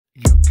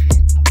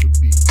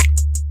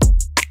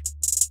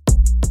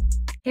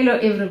Hello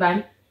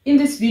everyone, in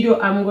this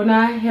video I'm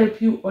gonna help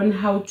you on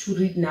how to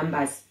read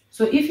numbers.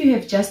 So if you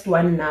have just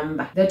one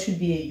number, that would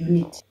be a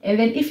unit, and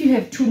then if you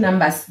have two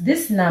numbers,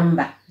 this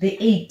number,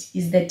 the 8,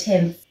 is the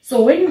 10th.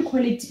 So when you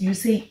call it, you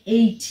say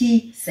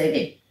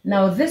 87.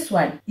 Now this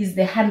one is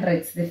the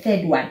hundreds, the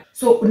third one.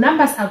 So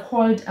numbers are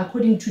called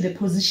according to the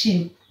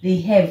position they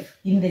have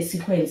in the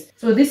sequence.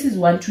 So this is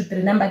 1, 2,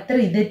 3. Number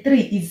 3, the 3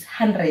 is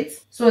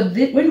hundreds. So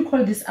when you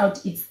call this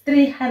out, it's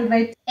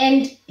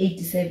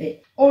 387.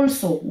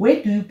 Also,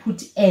 where do you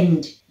put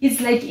end?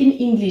 It's like in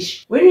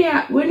English. When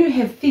you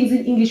have things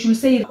in English, you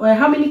say, well,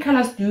 how many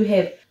colors do you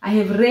have? I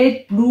have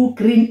red, blue,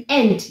 green,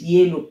 and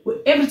yellow.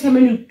 Every time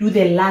when you do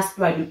the last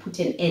one, you put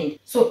an end.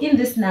 So in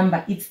this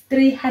number, it's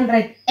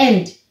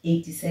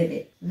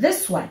 387.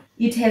 This one,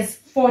 it has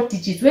 4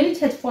 digits. When it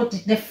has 4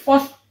 digits, the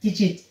fourth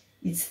digit,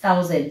 it's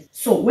thousand.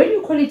 So when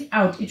you call it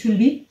out, it will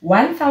be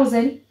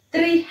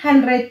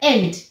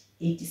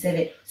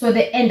 1387. So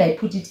the end, I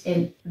put it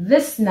in.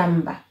 This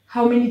number,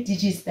 how many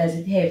digits does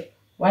it have?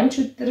 1,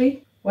 2,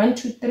 3, 1,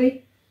 2,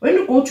 3. When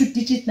you go to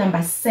digit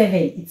number 7,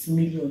 it's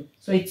million.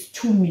 So it's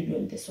 2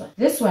 million, this one.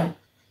 This one,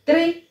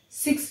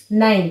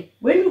 369.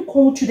 When you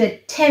go to the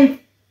 10th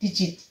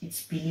digit,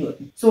 it's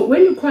billion. So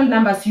when you call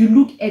numbers, you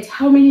look at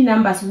how many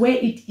numbers, where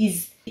it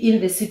is in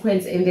the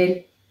sequence, and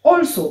then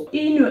also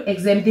in your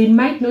exam, they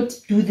might not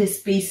do the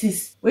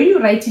spaces. When you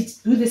write it,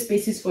 do the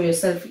spaces for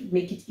yourself,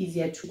 make it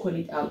easier to call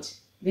it out.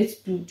 Let's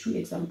do 2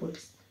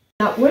 examples.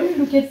 Now, when you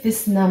look at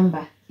this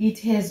number, it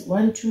has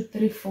 1, 2,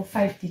 3, 4,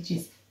 5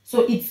 digits.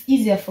 So it's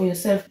easier for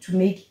yourself to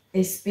make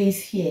a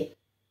space here.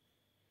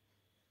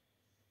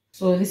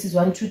 So this is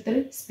 1, 2,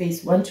 3,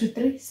 space, 1, 2,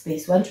 3,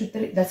 space, 1, 2,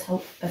 3. That's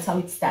how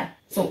it's done.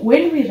 So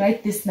when we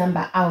write this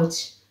number out,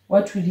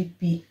 what will it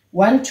be?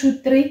 1, 2,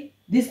 3.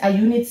 These are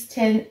units,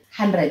 10,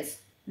 hundreds.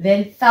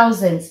 Then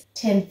thousands,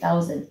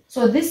 10,000.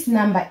 So this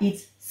number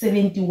is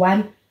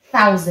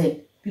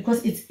 71,000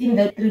 because it's in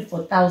the 3 for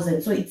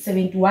 1,000. So it's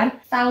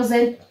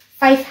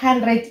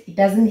 71,500. It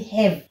doesn't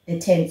have the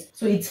tens.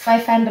 So it's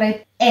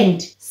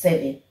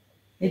 507.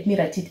 Let me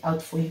write it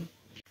out for you.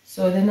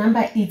 So the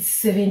number is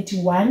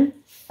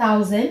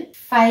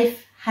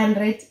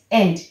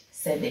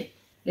 71,507.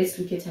 Let's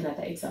look at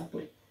another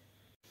example.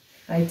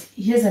 Right,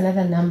 here's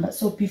another number.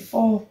 So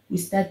before we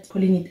start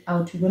calling it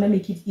out, we're going to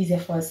make it easier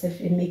for ourselves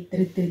and make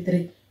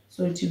 333.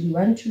 So it will be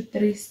 1, 2,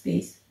 3,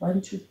 space,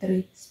 1, 2,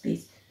 3,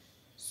 space.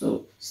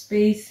 So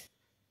space,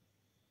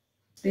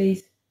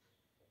 space.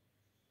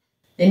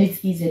 Then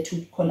it's easier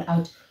to call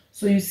out.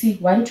 So you see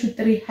 1, 2,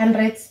 3,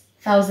 hundreds,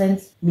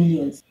 thousands,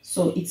 millions.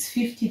 So it's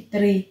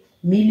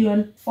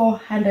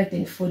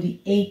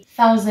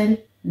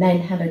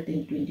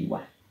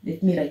 53,448,921.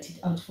 Let me write it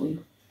out for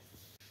you.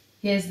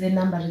 Here's the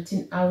number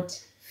written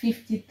out,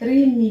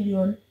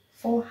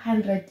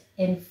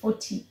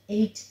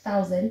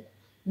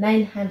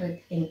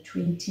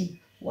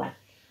 53,448,921.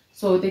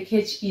 So the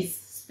catch is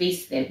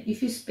space them.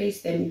 If you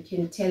space them, you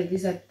can tell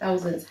these are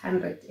thousands,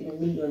 hundreds, and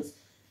millions,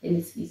 and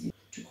it's easy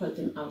to call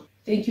them out.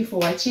 Thank you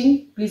for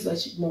watching. Please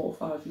watch more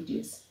of our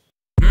videos.